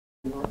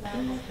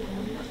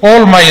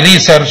All my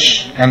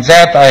research, and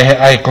that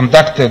I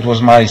conducted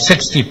with my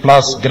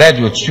 60+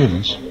 graduate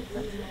students,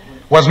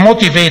 was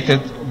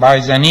motivated by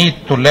the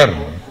need to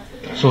learn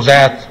so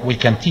that we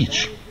can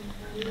teach.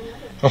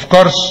 Of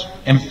course,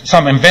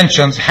 some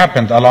inventions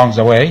happened along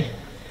the way,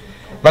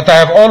 but I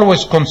have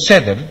always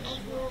considered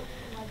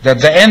that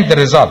the end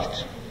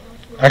result,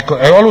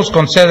 I always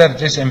considered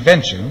these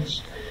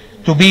inventions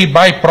to be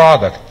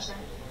byproducts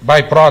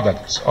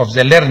of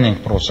the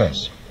learning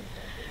process.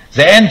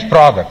 The end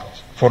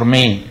product for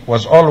me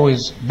was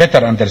always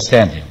better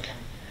understanding,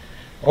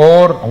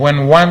 or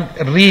when one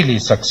really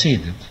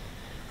succeeded,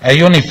 a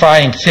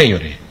unifying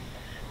theory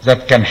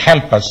that can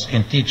help us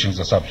in teaching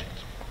the subject.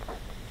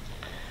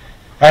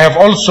 I have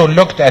also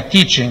looked at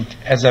teaching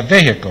as a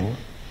vehicle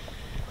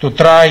to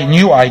try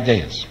new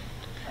ideas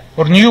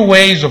or new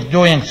ways of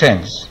doing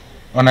things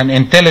on an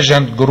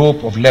intelligent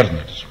group of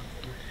learners.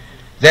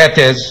 That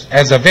is,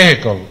 as a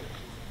vehicle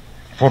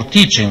for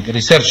teaching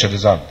research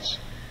results.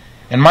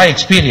 In my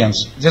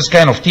experience, this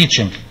kind of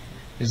teaching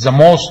is the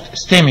most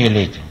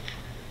stimulating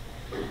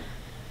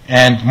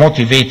and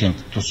motivating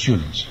to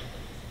students.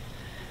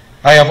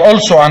 I have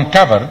also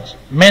uncovered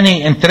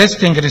many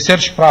interesting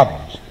research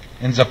problems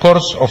in the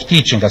course of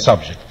teaching a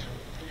subject.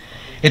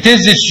 It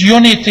is this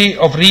unity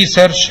of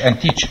research and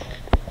teaching,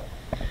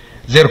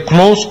 their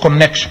close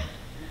connection,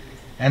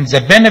 and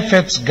the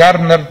benefits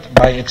garnered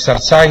by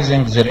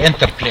exercising their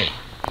interplay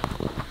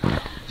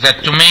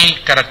that to me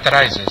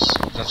characterizes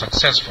the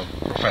successful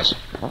professor.